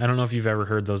You. I don't know if you've ever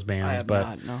heard those bands, I have but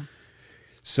not, no.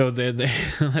 so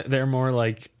they're more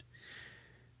like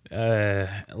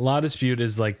Law Dispute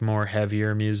is like more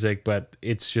heavier music, but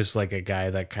it's just like a guy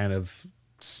that kind of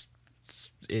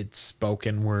it's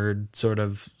spoken word sort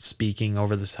of speaking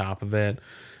over the top of it.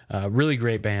 Really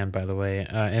great band, by the way.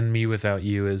 And Me Without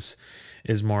You is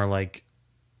more like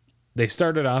they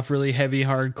started off really heavy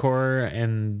hardcore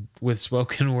and with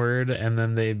spoken word, and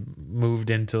then they moved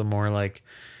into more like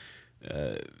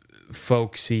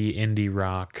folksy indie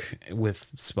rock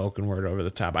with spoken word over the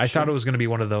top. I thought it was going to be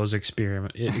one of those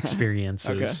experiences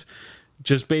Okay.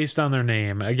 just based on their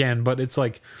name again, but it's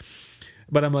like,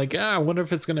 but I'm like, I wonder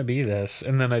if it's going to be this.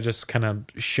 And then I just kind of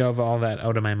shove all that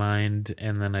out of my mind.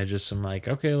 And then I just am like,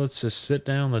 okay, let's just sit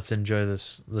down. Let's enjoy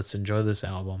this. Let's enjoy this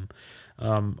album.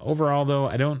 Overall though,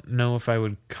 I don't know if I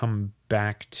would come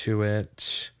back to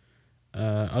it,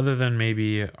 other than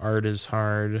maybe Art is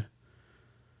Hard.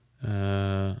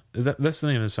 That's the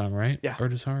name of the song, right? Yeah.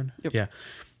 Art is Hard. Yep. Yeah.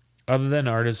 Other than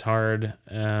Art is Hard,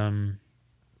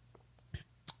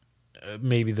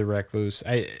 maybe The Recluse.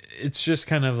 It's just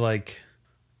kind of like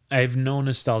I have no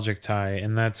nostalgic tie,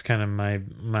 and that's kind of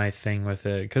my thing with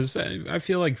it, because I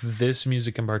feel like this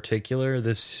music in particular,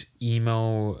 this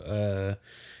emo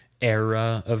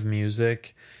era of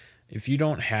music, if you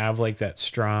don't have like that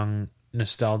strong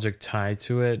nostalgic tie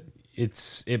to it,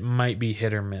 it might be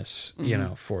hit or miss, you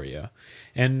know, for you.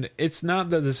 And it's not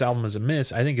that this album is a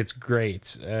miss. I think it's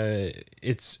great.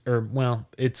 It's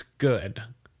good.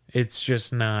 It's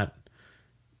just not.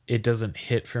 It doesn't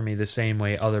hit for me the same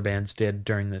way other bands did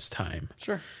during this time.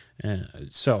 Sure.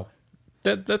 So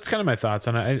that's kind of my thoughts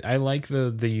on it. I like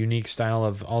the unique style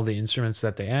of all the instruments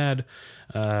that they add.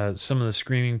 Some of the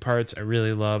screaming parts I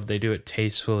really love. They do it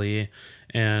tastefully,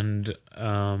 and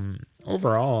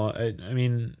overall, I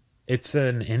mean, it's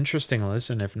an interesting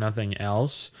listen, if nothing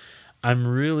else. I'm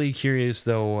really curious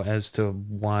though as to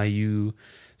why you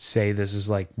say this is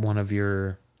like one of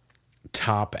your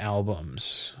top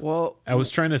albums. Well, I was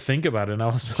trying to think about it, and I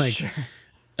was like, sure.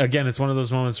 again, it's one of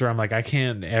those moments where I'm like, I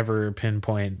can't ever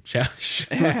pinpoint Josh.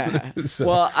 So,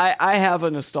 Well, I have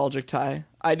a nostalgic tie.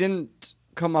 I didn't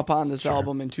come upon this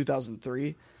album in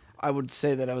 2003. I would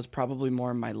say that I was probably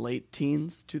more in my late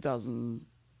teens,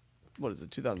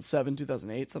 2007,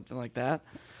 2008, something like that.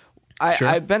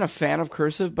 I've been a fan of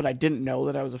Cursive, but I didn't know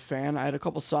that I was a fan. I had a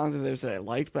couple songs of theirs that I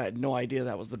liked, but I had no idea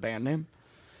that was the band name.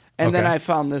 And then Okay. I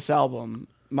found this album.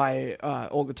 My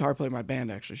old guitar player in my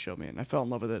band actually showed me it, and I fell in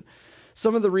love with it.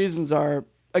 Some of the reasons are,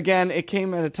 again, it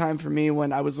came at a time for me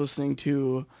when I was listening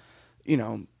to,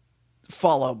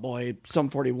 Fall Out Boy, Sum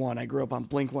 41. I grew up on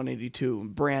Blink 182,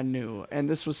 Brand New, and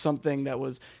this was something that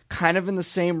was kind of in the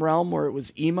same realm where it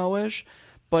was emo-ish,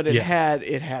 but it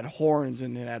had horns,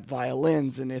 and it had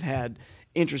violins, and it had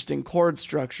interesting chord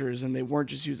structures, and they weren't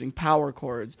just using power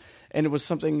chords, and it was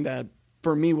something that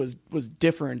for me was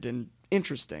different and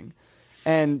interesting.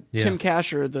 And Tim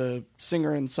Kasher, the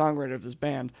singer and songwriter of this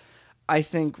band, I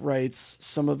think writes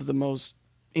some of the most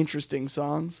interesting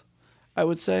songs, I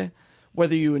would say.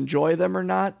 Whether you enjoy them or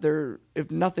not, if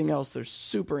nothing else, they're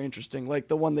super interesting. Like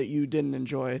the one that you didn't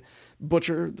enjoy,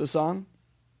 Butcher the Song,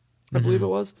 I believe it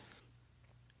was.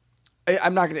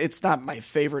 It's not my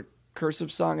favorite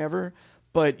Cursive song ever,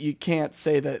 but you can't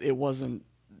say that it wasn't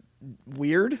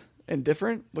weird and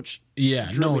different, which drew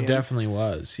me in. Definitely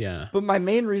was, yeah. But my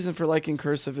main reason for liking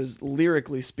Cursive is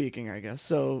lyrically speaking, I guess.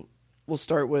 So we'll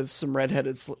start with some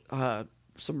red-handed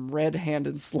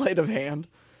sleight of hand.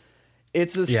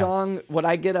 It's a song. What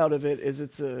I get out of it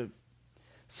is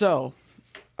So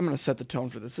I'm going to set the tone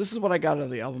for this. This is what I got out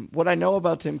of the album. What I know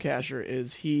about Tim Kasher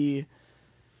is he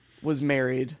was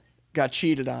married, got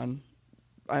cheated on.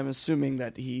 I'm assuming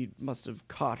that he must have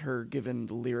caught her given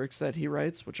the lyrics that he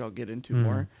writes, which I'll get into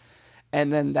more.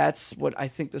 And then that's what I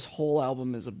think this whole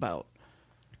album is about.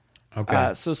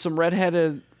 Okay. So some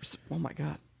red-handed... Oh, my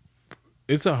God.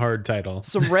 It's a hard title.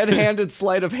 Some red-handed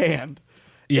sleight of hand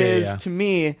Yeah. to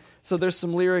me, so there's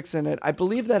some lyrics in it. I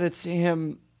believe that it's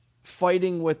him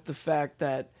fighting with the fact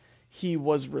that he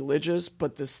was religious,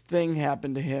 but this thing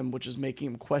happened to him which is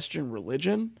making him question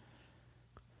religion.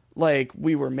 Like,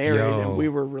 we were married and we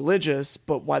were religious,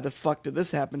 but why the fuck did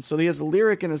this happen? So he has a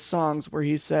lyric in his songs where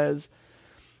he says,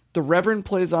 the Reverend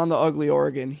plays on the ugly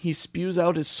organ. He spews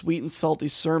out his sweet and salty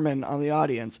sermon on the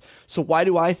audience. So why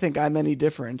do I think I'm any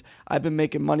different? I've been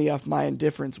making money off my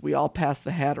indifference. We all pass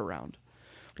the hat around.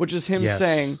 Which is him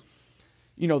saying,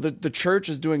 you know, the church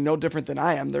is doing no different than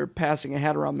I am. They're passing a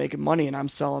hat around making money, and I'm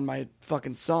selling my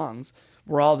fucking songs.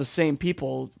 We're all the same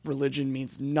people. Religion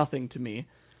means nothing to me.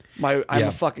 I'm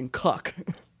a fucking cuck.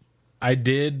 I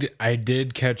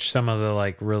did catch some of the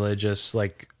like religious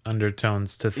like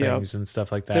undertones to things and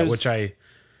stuff like that, which we'll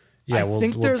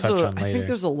touch on later. I think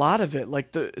there's a lot of it.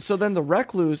 Like so then the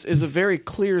Recluse is a very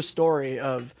clear story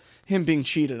of him being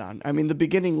cheated on. I mean, the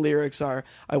beginning lyrics are,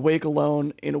 I wake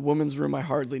alone in a woman's room I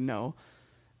hardly know.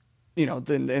 You know,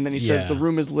 and then he says, the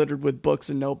room is littered with books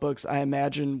and notebooks. I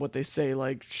imagine what they say,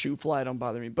 like, shoe fly, don't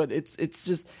bother me. But it's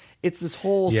this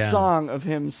whole song of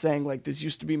him saying, like, this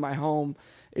used to be my home.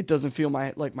 It doesn't feel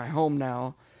like my home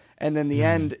now. And then the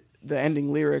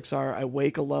ending lyrics are, I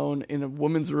wake alone in a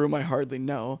woman's room I hardly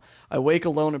know. I wake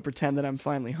alone and pretend that I'm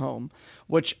finally home.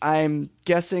 Which I'm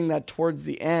guessing that towards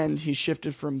the end, he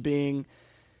shifted from being...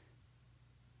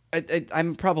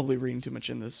 I'm probably reading too much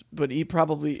in this, but he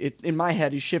probably, in my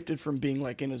head, he shifted from being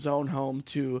like in his own home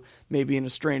to maybe in a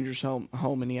stranger's home,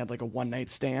 and he had like a one-night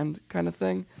stand kind of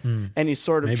thing. And he's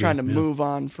sort of trying to move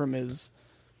on from his,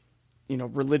 you know,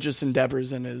 religious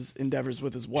endeavors and his endeavors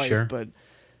with his wife. Sure.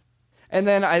 And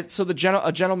then A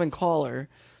Gentleman Caller,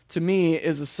 to me,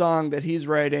 is a song that he's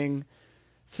writing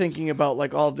thinking about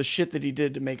like all of the shit that he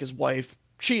did to make his wife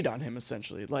cheat on him,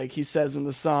 essentially. Like he says in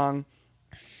the song...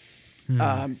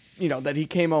 you know, that he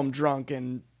came home drunk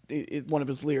and one of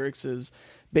his lyrics is,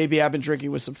 baby, I've been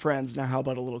drinking with some friends. Now how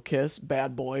about a little kiss?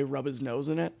 Bad boy, rub his nose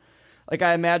in it. Like,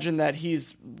 I imagine that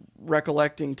he's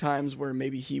recollecting times where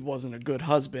maybe he wasn't a good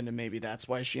husband and maybe that's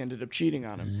why she ended up cheating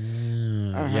on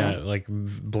him. Yeah, like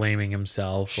blaming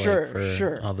himself. Sure, like, for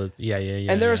sure. All the, yeah.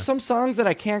 And there are some songs that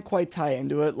I can't quite tie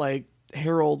into it, like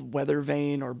Harold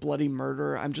Weathervane or Bloody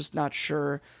Murder. I'm just not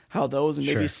sure how those and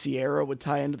maybe Sierra would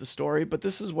tie into the story. But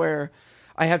this is where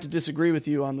I have to disagree with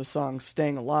you on the song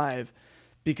Staying Alive,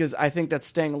 because I think that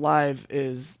Staying Alive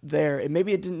is there. And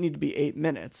maybe it didn't need to be 8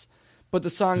 minutes, but the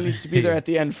song needs to be there at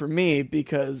the end for me,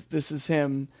 because this is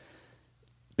him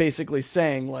basically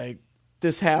saying, like,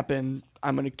 this happened.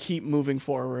 I'm going to keep moving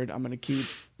forward. I'm going to keep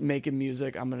making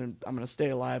music. I'm going to stay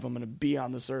alive. I'm going to be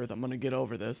on this earth. I'm going to get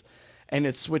over this. And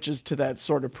it switches to that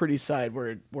sort of pretty side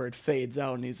where it fades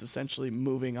out and he's essentially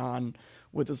moving on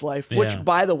with his life, which,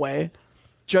 by the way,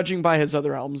 judging by his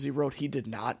other albums he wrote, he did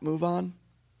not move on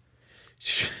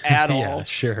at all. Yeah,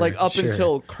 sure. Like, up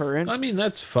until current. I mean,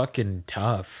 that's fucking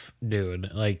tough, dude.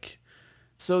 Like,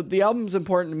 so the album's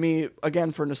important to me,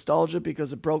 again, for nostalgia,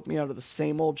 because it broke me out of the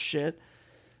same old shit.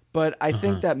 But I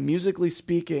think that musically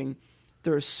speaking,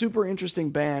 they're a super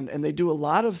interesting band, and they do a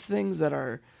lot of things that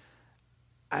are,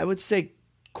 I would say,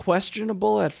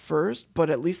 questionable at first, but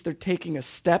at least they're taking a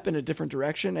step in a different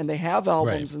direction. And they have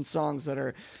albums and songs that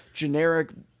are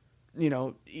generic, you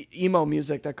know, emo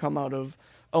music that come out of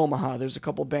Omaha. There's a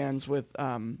couple bands with,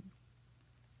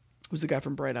 who's the guy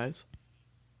from Bright Eyes?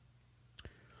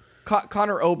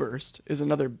 Connor Oberst is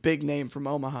another big name from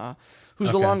Omaha,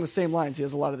 who's along the same lines. He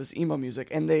has a lot of this emo music,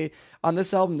 and they, on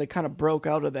this album, they kind of broke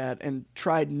out of that and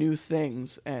tried new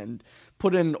things and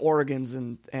put in organs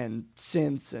and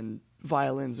synths and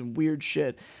violins and weird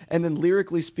shit. And then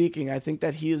lyrically speaking, I think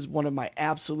that he is one of my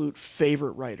absolute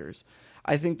favorite writers.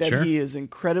 I think that he is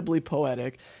incredibly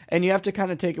poetic, and you have to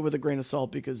kind of take it with a grain of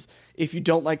salt, because if you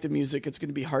don't like the music, it's going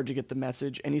to be hard to get the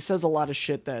message. And he says a lot of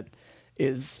shit that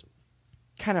is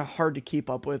kind of hard to keep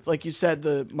up with. Like you said,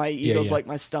 my ego's like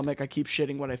my stomach. I keep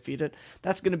shitting what I feed it.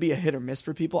 That's going to be a hit or miss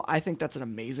for people. I think that's an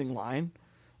amazing line.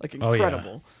 Like,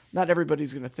 incredible. Not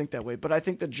everybody's going to think that way, but I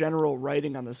think the general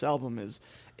writing on this album is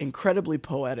incredibly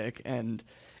poetic, and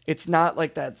it's not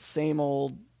like that same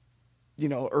old, you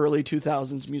know, early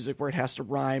 2000s music where it has to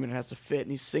rhyme and it has to fit,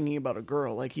 and he's singing about a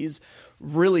girl. Like, he's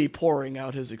really pouring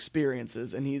out his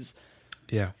experiences, and he's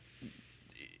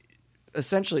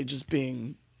essentially just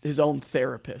being his own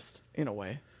therapist in a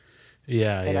way.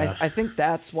 I think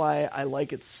that's why I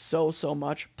like it so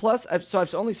much. Plus,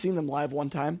 I've only seen them live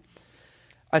one time.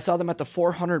 I saw them at the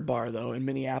 400 bar, though, in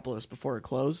Minneapolis before it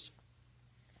closed,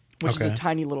 which is a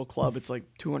tiny little club. It's like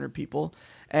 200 people.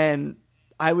 And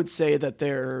I would say that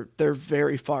they're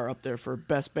very far up there for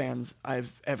best bands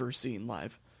I've ever seen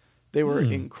live. They were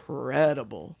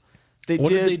incredible. What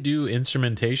did they do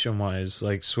instrumentation wise,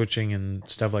 like switching and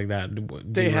stuff like that?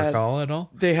 Do you recall at all?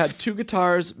 They had 2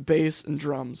 guitars, bass, and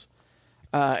drums.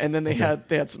 And then they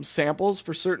had some samples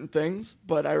for certain things,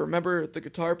 but I remember the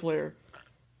guitar player,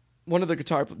 the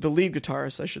lead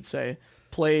guitarist, I should say,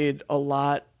 played a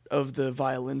lot of the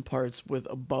violin parts with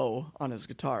a bow on his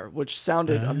guitar, which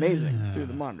sounded amazing through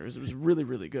the monitors. It was really,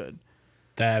 really good.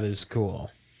 That is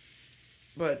cool.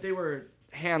 But they were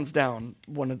hands down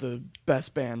one of the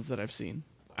best bands that I've seen.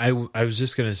 I was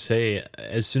just gonna say,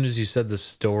 as soon as you said the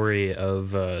story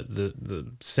of the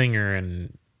singer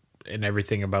and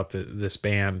everything about this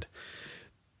band,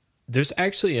 there's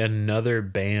actually another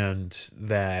band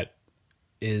that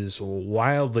is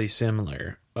wildly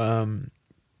similar.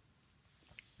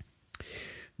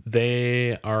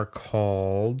 They are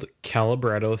called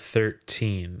Calibretto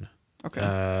 13.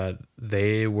 Okay.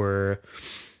 They were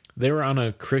on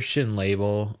a Christian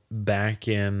label back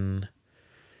in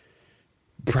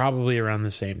probably around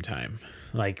the same time,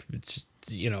 like,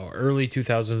 you know, early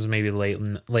 2000s, maybe late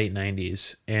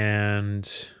 90s.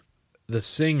 And the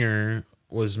singer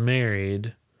was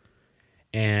married,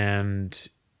 and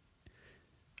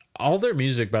all their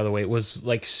music, by the way, was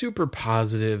like super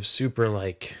positive, super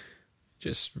like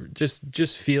just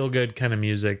feel good kind of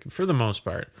music for the most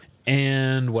part.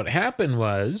 And what happened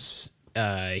was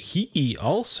he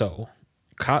also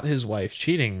caught his wife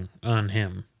cheating on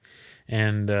him,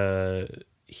 and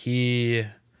he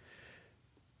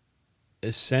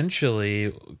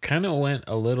essentially kind of went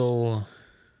a little,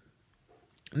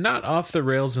 not off the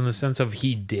rails in the sense of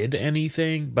he did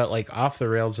anything, but like off the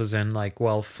rails as in like,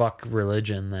 well, fuck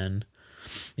religion then,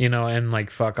 you know, and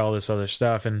like fuck all this other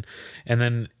stuff. And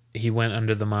then he went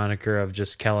under the moniker of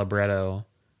just Calibretto,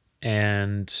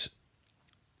 and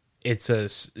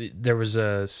there was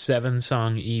a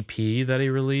 7-song EP that he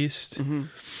released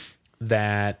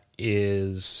that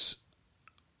is,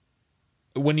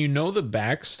 when you know the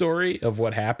backstory of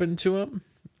what happened to him,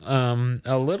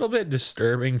 a little bit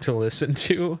disturbing to listen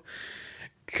to,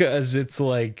 because it's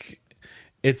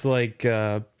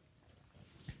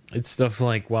stuff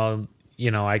like, well, you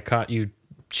know, I caught you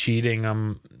cheating.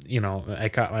 I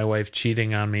caught my wife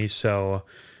cheating on me, so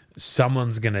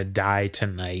someone's gonna die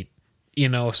tonight, you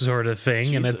know, sort of thing.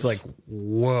 Jesus. And it's like,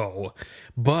 whoa.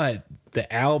 But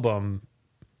the album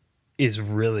is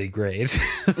really great.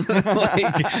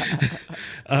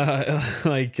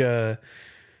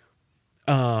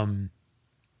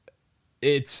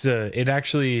 It's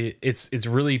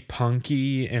really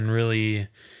punky and really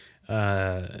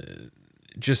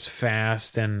just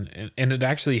fast, and it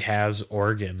actually has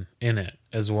organ in it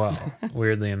as well.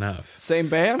 Weirdly enough, same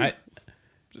band.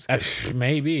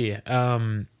 Maybe.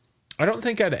 I don't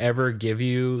think I'd ever give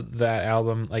you that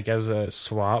album like as a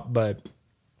swap, but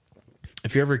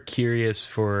if you're ever curious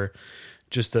for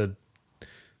just a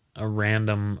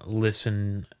random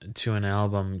listen to an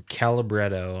album,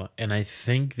 Calibretto, and I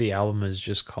think the album is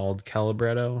just called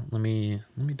Calibretto. Let me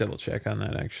double check on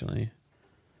that actually.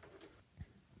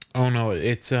 Oh no,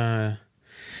 it's the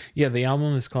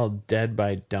album is called Dead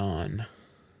by Dawn.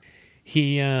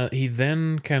 He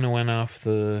then kind of went off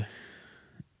the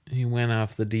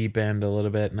deep end a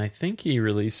little bit, and I think he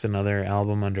released another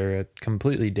album under a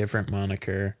completely different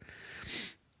moniker.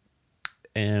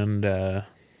 And it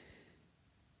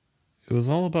was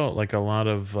all about like a lot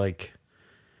of like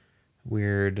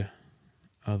weird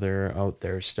other out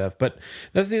there stuff, but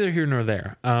that's neither here nor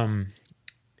there.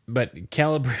 But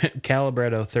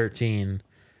Calibretto 13,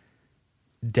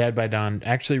 Dead by Dawn,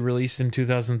 actually released in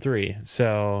 2003.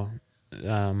 So,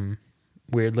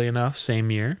 weirdly enough,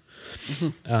 same year.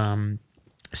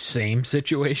 Same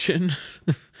situation.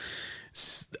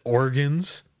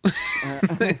 Organs.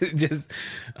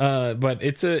 But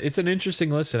it's an interesting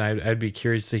listen. I'd be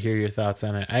curious to hear your thoughts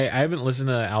on it. I haven't listened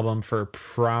to the album for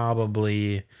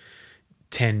probably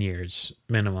 10 years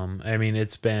minimum. I mean,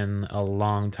 it's been a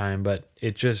long time, but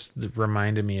it just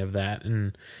reminded me of that,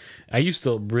 and I used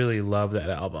to really love that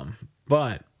album.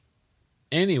 But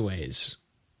anyways,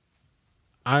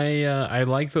 I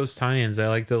like those tie-ins. I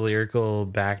like the lyrical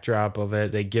backdrop of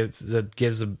it. That gives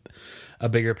a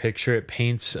bigger picture. It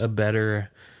paints a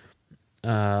better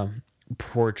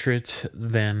portrait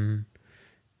than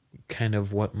kind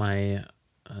of what my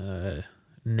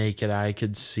naked eye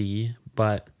could see.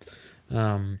 But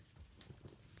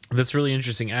that's really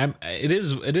interesting. It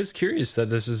is curious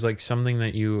that this is like something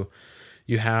that you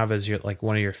have as your like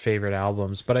one of your favorite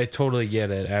albums, but I totally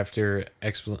get it after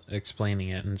explaining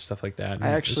it and stuff like that. And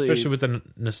especially with the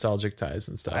nostalgic ties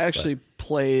and stuff. I actually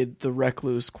played The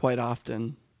Recluse quite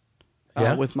often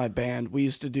with my band.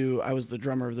 I was the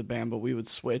drummer of the band, but we would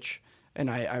switch, and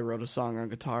I wrote a song on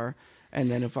guitar.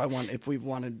 And then if we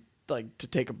wanted like to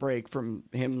take a break from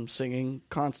him singing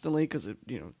constantly, because it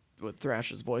would thrash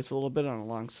his voice a little bit on a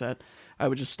long set, I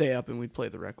would just stay up and we'd play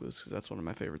The Recluse because that's one of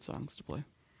my favorite songs to play.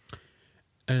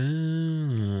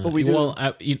 But we do.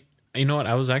 Well, you know what?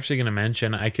 I was actually going to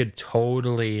mention I could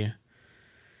totally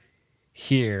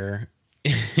hear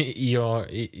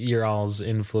your all's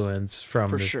influence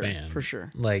from this band. For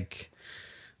sure. Like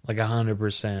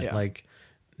 100%. Yeah. Like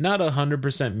not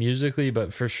 100% musically,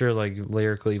 but for sure, like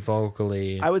lyrically,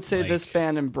 vocally. I would say this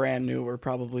band and Brand New were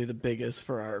probably the biggest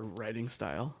for our writing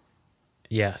style.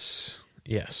 Yes.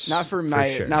 Not for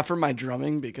my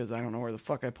drumming, because I don't know where the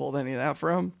fuck I pulled any of that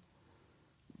from.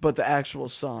 But the actual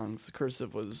songs,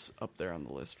 Cursive was up there on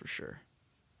the list for sure.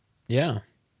 Yeah.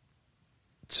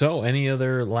 So, any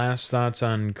other last thoughts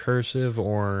on Cursive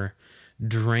or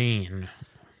Drain?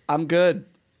 I'm good.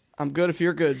 If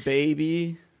you're good,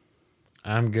 baby.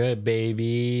 I'm good,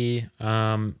 baby.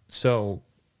 So,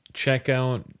 check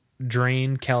out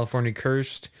Drain, California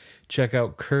Cursed. Check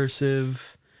out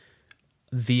Cursive,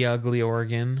 The Ugly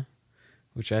Organ,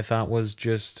 which I thought was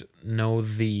just no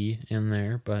 "the" in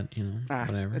there, but,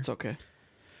 whatever. It's okay.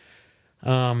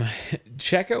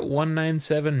 Check out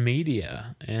 197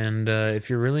 Media, and if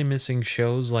you're really missing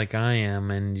shows like I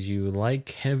am and you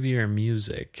like heavier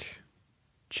music,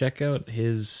 check out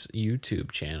his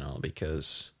YouTube channel,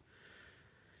 because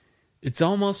it's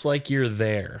almost like you're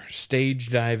there, stage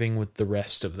diving with the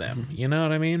rest of them. You know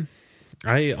what I mean?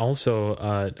 I also,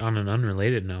 on an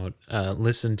unrelated note,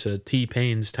 listened to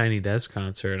T-Pain's Tiny Desk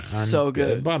concert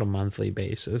on about a monthly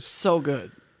basis. So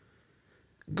good.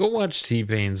 Go watch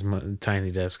T-Pain's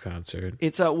Tiny Desk concert.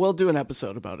 It's we'll do an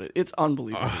episode about it. It's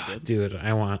unbelievable good. Dude,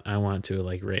 I want to,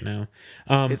 like, right now.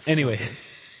 Anyway,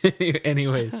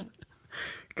 anyways,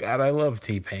 God, I love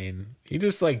T-Pain. He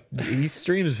just he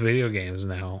streams video games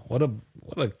now. What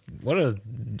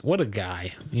a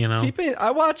guy, you know? T-Pain,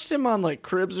 I watched him on like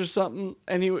Cribs or something,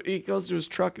 and he goes to his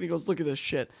truck and he goes, "Look at this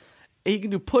shit." He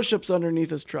can do push-ups underneath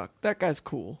his truck. That guy's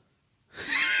cool.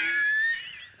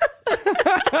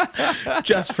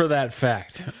 Just for that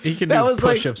fact, he can do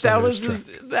push-ups. That was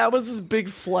his big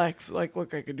flex. Like,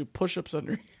 look, I can do push-ups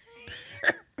under.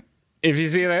 If you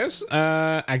see this,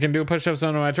 I can do push-ups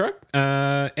under my truck,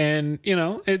 and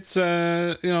it's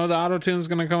the auto tune's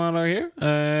gonna come out over here,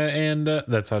 and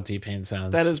that's how T-Pain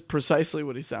sounds. That is precisely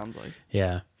what he sounds like.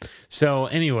 Yeah. So,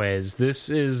 anyways, this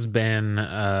has been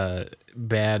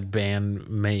Bad Band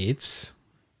Mates.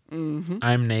 Mm-hmm.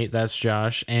 I'm Nate, that's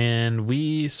Josh, and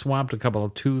we swapped a couple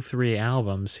of 2-3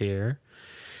 albums here.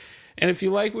 And if you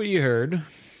like what you heard,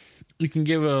 you can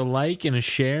give a like and a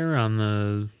share on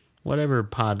the whatever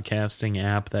podcasting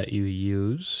app that you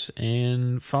use,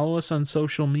 and follow us on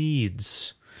social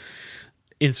medias: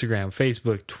 Instagram,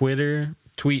 Facebook, Twitter,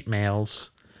 tweet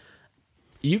mails.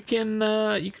 You can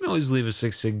always leave us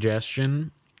a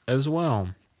suggestion as well.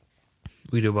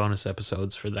 We do bonus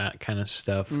episodes for that kind of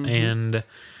stuff, and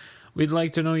we'd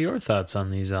like to know your thoughts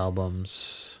on these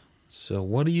albums. So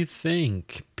what do you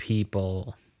think,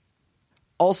 people?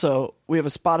 Also, we have a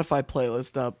Spotify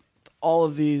playlist up. All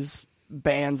of these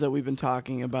bands that we've been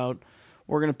talking about,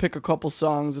 we're going to pick a couple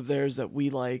songs of theirs that we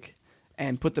like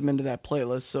and put them into that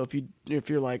playlist. So if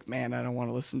you're like, man, I don't want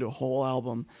to listen to a whole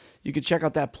album, you can check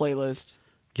out that playlist.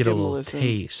 Get a little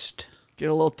taste. Get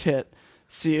a little tit.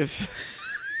 See if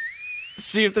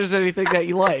there's anything that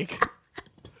you like.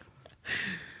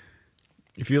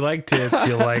 If you like tits,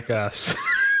 you'll like us.